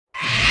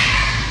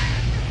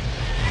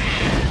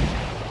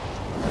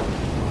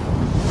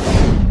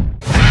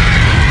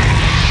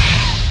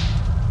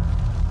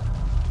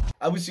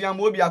Abusia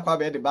mo bi akwa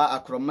be de ba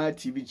akroma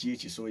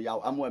TVGH so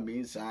yaw amo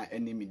amensa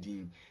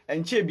enemidin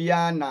enche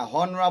bia na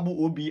honorable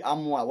obi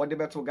amo a wode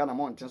beto Ghana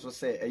mountain so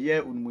say eye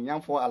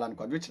unmunyamfo Alan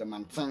Kwadwo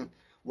Kyerematen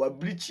wa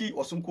brichi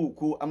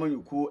osonkoku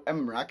amanyuku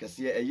emra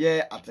kese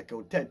eye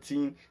article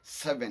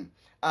 13:7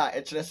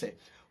 e kire say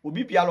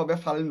obi bia lo be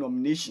file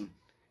nomination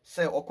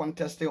say or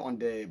contesting on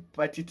the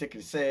party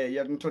ticket say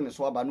ye nto ne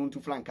so aba no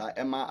ntu flanka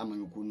ema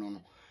amanyuku no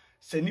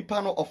say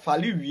nipa no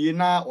ofale wie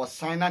na o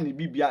sign na ne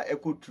bibia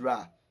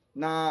ekotura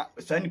na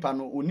sa nipa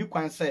no oni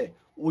kwan se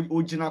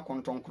ogina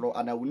kontonkro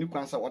ana oni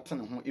kwan se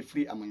wotene ho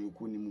efri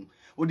amanyoko ni mu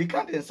odi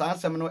kan den sa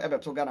asem no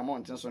ebeto Ghana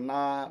mountain so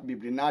na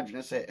bibri na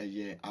adwene se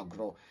eye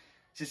agro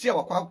sisi a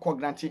wakwa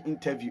granting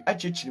interview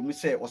achechiri mu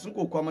se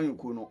osonko kwa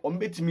amanyoko no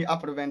ombetimi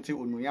prevent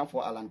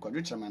onuyamfo Alan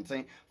Kwadwo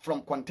Kyerematen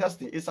from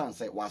contesting isan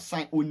se wa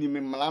sign oni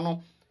memla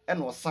no e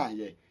no sign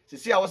ye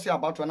sisi a wo se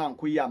about na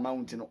ankoyi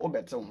amount no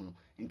obete ho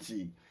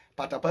nti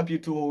pata papi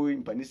to ho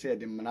impani se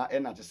de mna e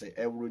na te se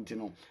ewro nti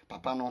no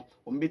papa no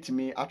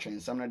ombetimi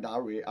atwensam no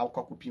dawe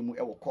akwakopi mu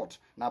e wo court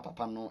na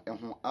papa no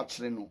ho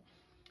akire no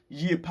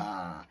yie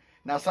pa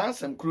na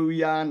sansem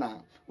kruya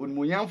na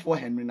onmunyamfo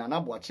Henry na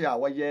naboache a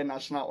woye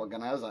national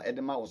organizer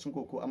edema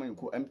osonkoku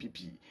amanyoko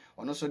NPP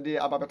ono so de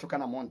ababeto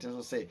Ghana mountain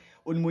so say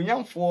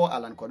onmunyamfo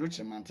Alan Kwadwo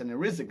Kyerematen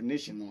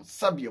resignation no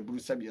sabia buru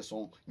sabia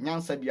so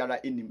nyansa biara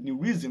enim ni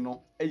reason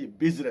no eye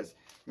business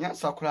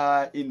nyansa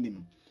kra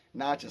enim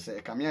na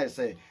achese kamia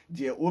say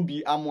de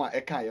obi amo a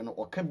eka ye no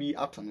oka bi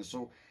atone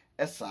so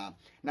esa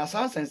na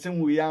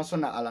sansensem wi anso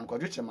na Alan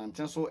Kwadwo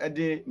Kyerematen so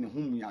ede ne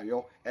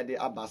humuyayo ede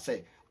aba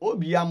say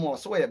obi amo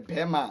so ye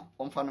bema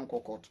omfa no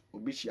kokot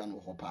obi hia no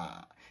ho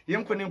pa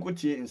yenkone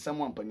nkotie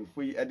nsem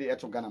ampanifo yi ede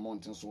eto Ghana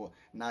mountain so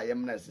na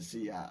yemna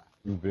sisi ya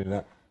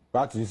mpena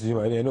party sisi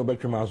ma no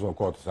betwema so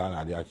court sa na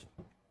ade achi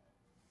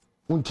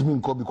untimi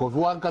nko because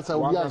one kasa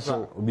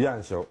obi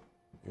ansho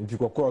nti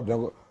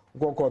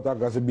court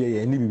agase bia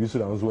ye ni bibi so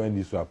na so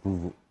ndi so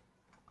approve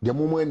the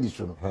moment ndi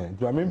so no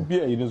nti amem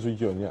bia yi no so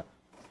chi onia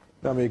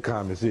na me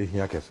ka me say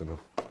hia kese no.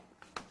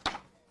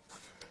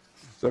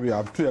 So we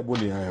have two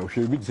aboli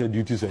should be the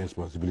duties and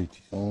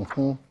responsibilities.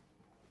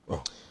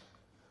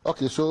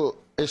 Okay, so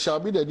it shall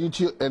be the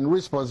duty and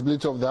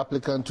responsibility of the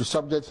applicant to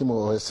subject him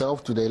or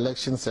herself to the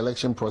election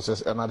selection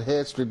process and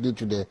adhere strictly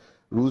to the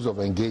rules of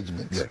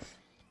engagement. Yes.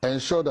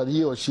 Ensure that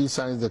he or she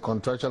signs the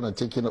contractual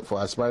undertaking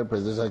for aspiring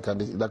presidential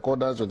candidate in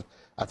accordance with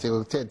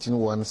Article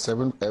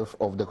 13:17F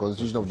of the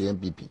Constitution of the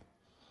NPP.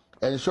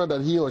 Ensure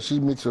that he or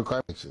she meets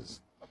requirements.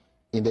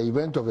 In the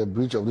event of a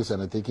breach of this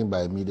undertaking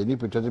by me, the New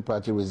Patriotic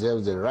Party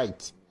reserves the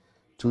right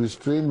to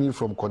restrain me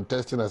from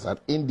contesting as an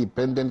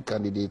independent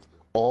candidate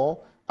or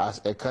as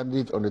a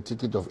candidate on the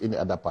ticket of any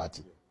other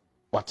party.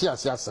 What you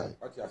say?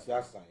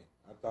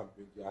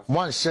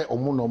 One share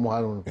omo no mo.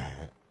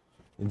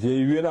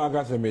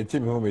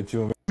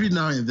 Every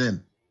now and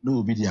then, no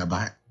will be the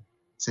about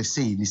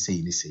say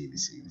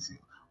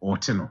or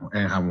tell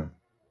how.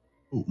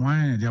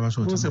 Why the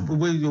other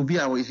will be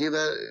our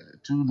either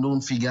two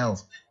known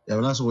figures. They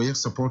will also be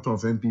supporter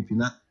of NPP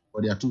now,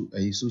 or they are two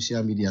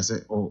social media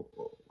say or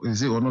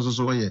say or not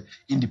so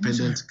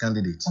independent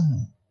candidate.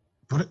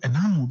 But and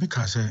now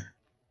because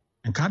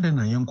and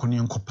Cardinal young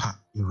Konian Copa,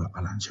 you are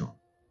Alancho.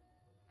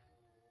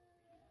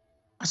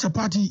 As a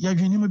party, you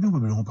have never been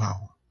with no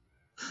power.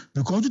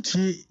 Because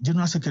the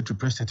General Secretary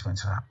press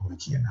statement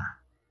now.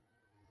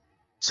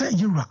 Say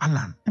you are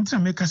Alan, and to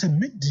make us a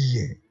mid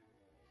year.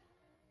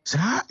 Say,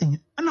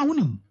 Anna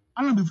winning.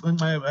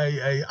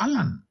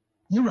 Alan,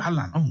 you are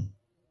Alan.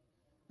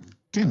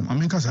 Ken, I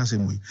mean, because I say,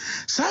 we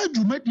say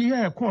you met the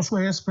air course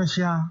where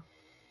special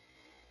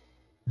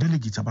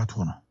delegates about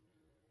one.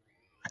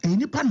 A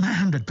nipa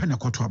 900 penny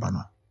quarter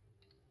abano.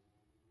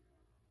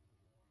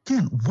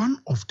 Ken, one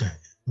of the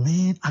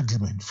main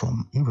argument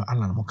from Ira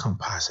Alan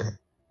Mokampa say,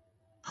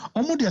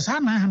 Omo there's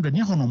 900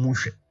 near no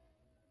motion.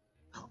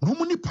 No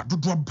money part to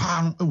drop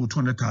pound over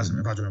 200,000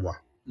 about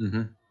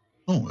me.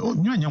 Oh,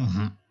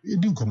 nyam,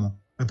 it didn't come.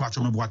 Me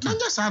patcho me boate.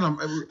 Nja sadam.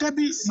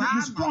 Debi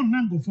respond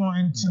nango for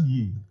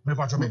NTE. Me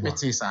patcho me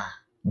boate.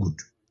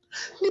 Good.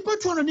 Ni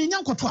patcho na ni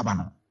nyankoto aba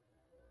no.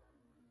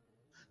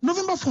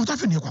 November 4th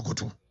afeni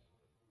kwakoto.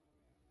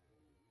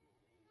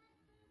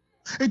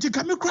 Eti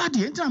kame kra de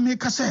enti na me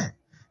ka se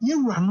ye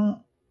wura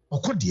no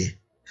okode.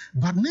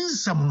 But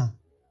nensam no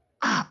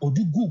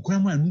odi gu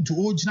kwan ma nti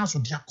o gina so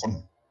de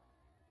akono.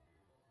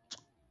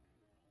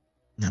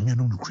 Na me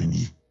no nukuri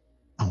ni.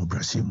 Awo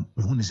brasim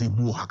me hu ni se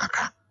mu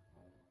hakaka.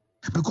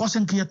 Because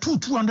in clear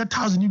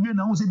 200,000 you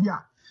now say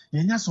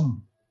yeah,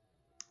 some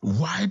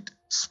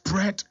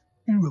widespread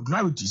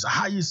irregularities.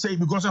 How you say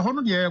because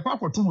 100 year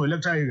for 2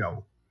 electoral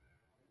area.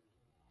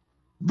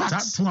 But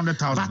that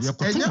 200,000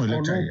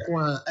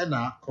 and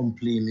are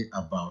complaining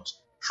about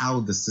how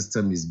the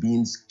system is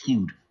being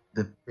skewed.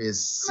 The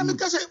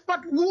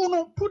but we will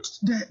not put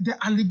the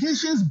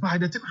allegations by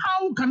the team.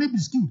 How can it be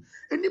skewed?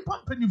 Any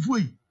pump any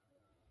way?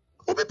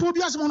 Obi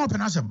pobi asem open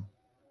asem.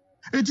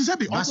 It is a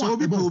bit also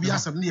people will be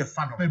as a near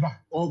fan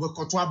or the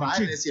Cotuaba.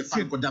 I see a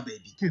fan for that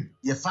baby.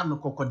 Your fan of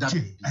Cocoda.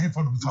 I have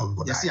found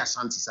the yes,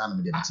 Ashanti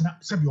San. That's not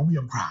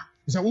Sabium cry.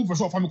 He said, "Who for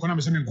so family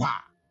economy say me kwa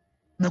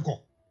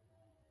meko."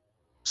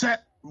 Say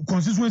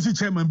constituency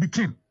chairman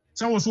became.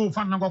 Say also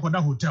fan na kwa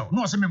that hotel.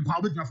 No say me kwa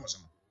obet na for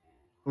some.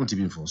 Won't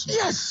be enforced.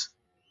 Yes,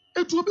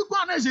 it will be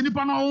quite nice. Any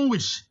pan own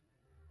wish.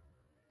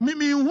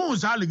 Me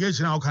who's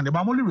allegation how can they?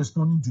 But I'm only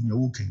responding to the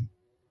okay.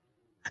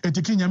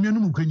 Etikin yamia no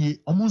mukwenye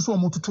omonso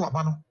omototo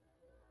abano.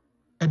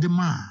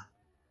 Edema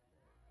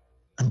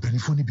and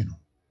penifoni bino.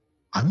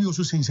 Are we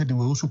also saying that they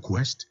were also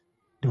coerced?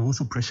 They were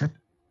also pressured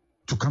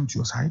to come to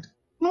your side?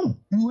 No,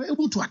 you were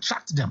able to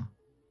attract them.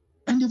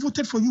 And they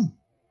voted for you.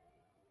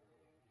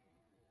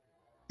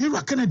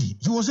 Ira Kennedy,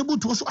 he was able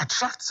to also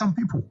attract some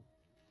people.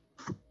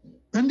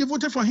 And they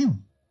voted for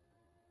him.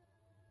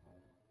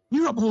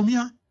 Ira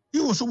Bomia, he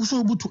was also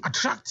able to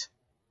attract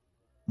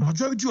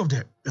majority of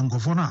the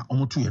governor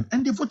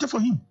and they voted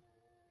for him.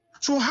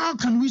 So how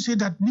can we say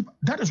that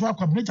that is why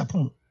Kwabena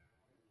Japan,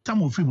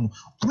 time of freedom,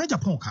 Kwabena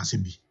Japan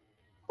can't be.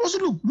 Also,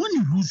 look, when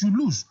you lose, you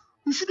lose.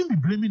 You shouldn't be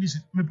blaming this.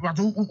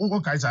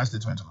 What kind of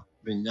statement?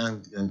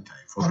 Yes.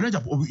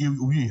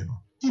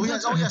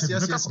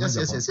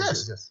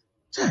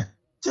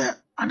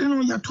 I don't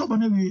know. You're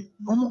talking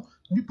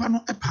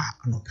about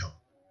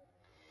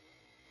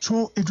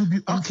so it will be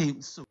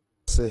okay. So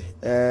say,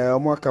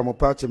 Omwaka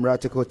Party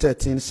Article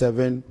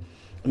 13(7).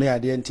 Near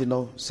the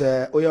Entino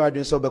say, "Oh, you are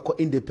doing so because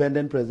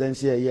independent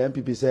presidency.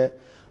 NPP say,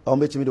 I'll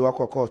meet me the work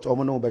of court.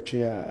 I'm no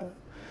better.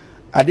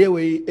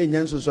 Adewe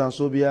enyanso so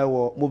anso bia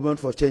wo movement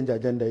for change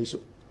agenda iso.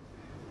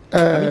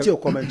 I need your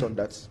comment on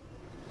that.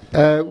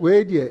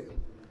 Wait there.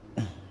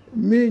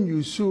 Mean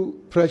you so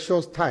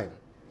precious time.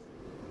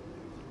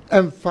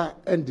 And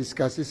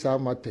discuss this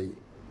matter.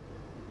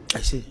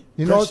 I see.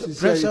 You know,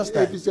 precious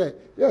time.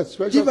 Yes,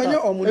 precious time.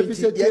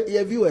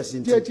 Your viewers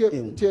in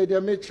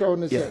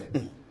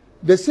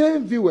the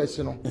same viewers,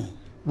 you know,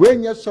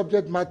 when your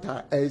subject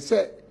matter, I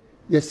say,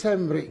 the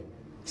same way,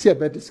 see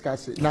about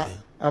discuss it. Now,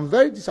 I'm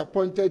very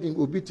disappointed in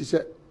Obi to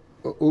say,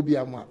 Obi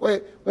Amwa.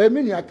 Where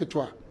many are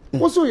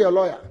also your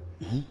lawyer.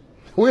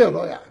 We are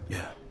lawyer.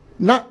 Yeah.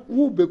 Now,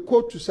 who be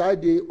quote to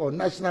side on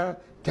national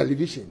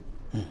television.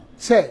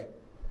 Say,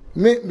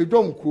 me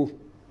don't go.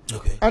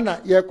 Okay. And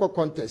I hear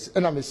contest,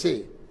 and I may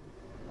say,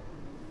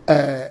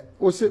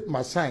 what's it,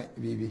 my sign,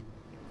 baby?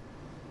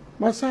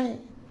 My sign,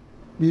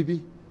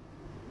 baby.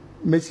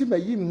 Messi, my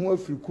yim more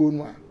free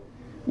corner.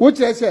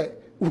 What I say,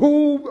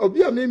 who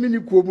be a mini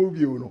cool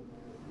no?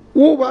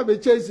 Who will be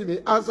chasing me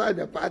outside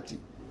the party?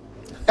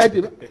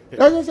 Eddie,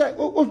 as I say,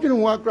 open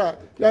one cry.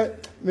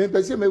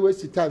 Maybe say, may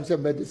waste time,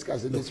 some may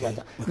discuss this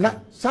matter.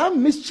 Now,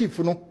 some mischief,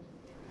 no.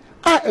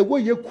 I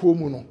away your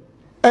cool,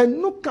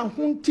 and no can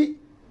hunty.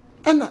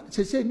 And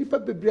say, Nipa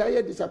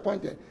Bibria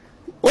disappointed.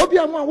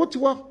 Obiama, what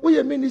you are, we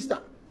a minister.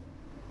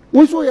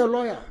 Who's your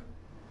lawyer?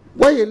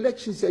 Why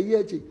elections a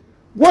year?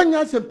 1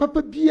 year and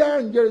Papa Bia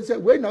and Jerry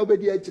said, when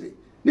nobody actually.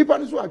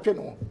 Nipa is what I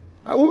know.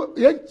 I will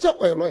check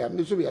a lawyer, I'm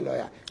a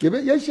lawyer.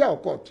 Yes, shall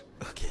court.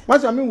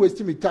 What I mean,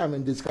 wasting me time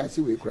and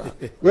discussing with crowd.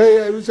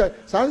 Where you say,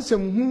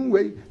 some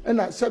way,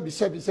 and I sabi.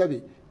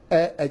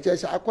 I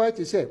just acquired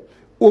to say,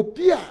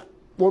 Opia,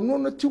 one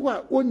no 2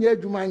 1 year,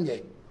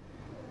 Jumanye.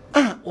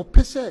 Ah, or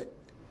Pese.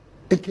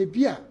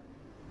 Ekebia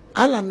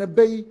ala na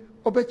bay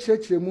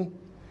obechirechire mu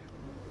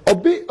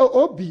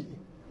obi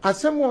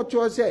asem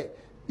oto say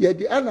ye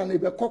di ala na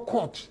be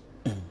court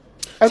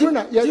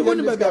aduna ye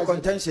woni be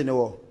contention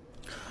wo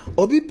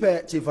obi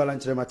pe Chief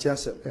Valentin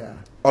Matias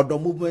odo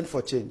movement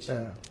for change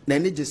na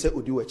ni je say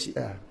odi wachi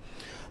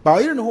ba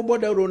oyire ne ho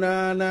bodaro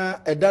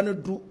na eda no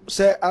du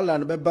say ala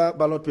na be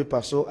ballot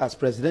paper so as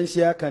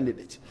presidential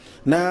candidate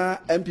na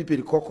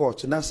MPP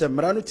court na say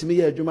mra no timi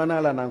ye adwuma na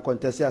ala na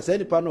contest say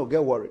nipa no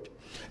get worried.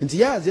 Nti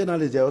ya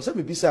journalist there also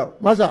be bisa.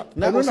 Maza,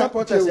 na no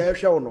supporters e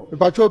hwe no.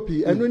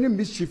 Pachopi, eno ni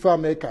mischief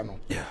America no.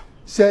 Yeah.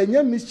 Say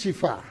enya mischief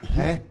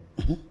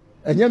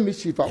enya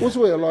mischief.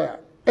 Also a lawyer.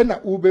 E na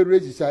ube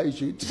raise this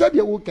issue. Ti say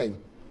dey wo kan.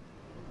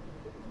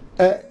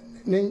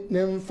 Ne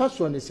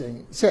mfaso ne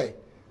say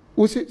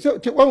wo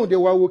say one dey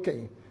wa wo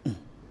kan.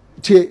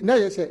 Ti na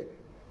ye say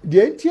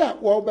dey enti a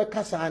wo be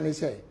kasa ne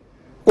say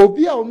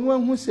obi a onu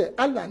ahu say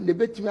ala ne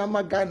betimi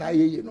amaga na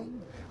ayeye no.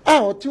 A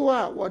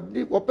otiwa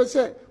wo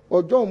pese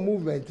or don't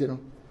movement, you know.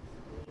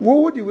 What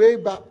would the way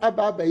back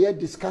about a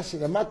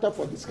discussion, a matter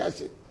for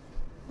discussion?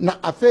 Now,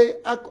 I feel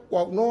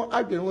no,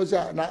 I don't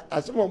know, now,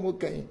 as someone who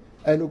came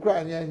and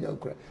Ukrainian,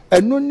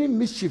 and no need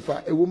mischief,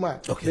 a woman,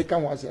 they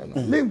can was no.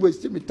 Let me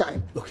waste me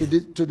time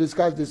to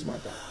discuss this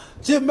matter.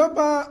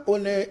 Remember,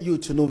 only you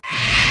to know.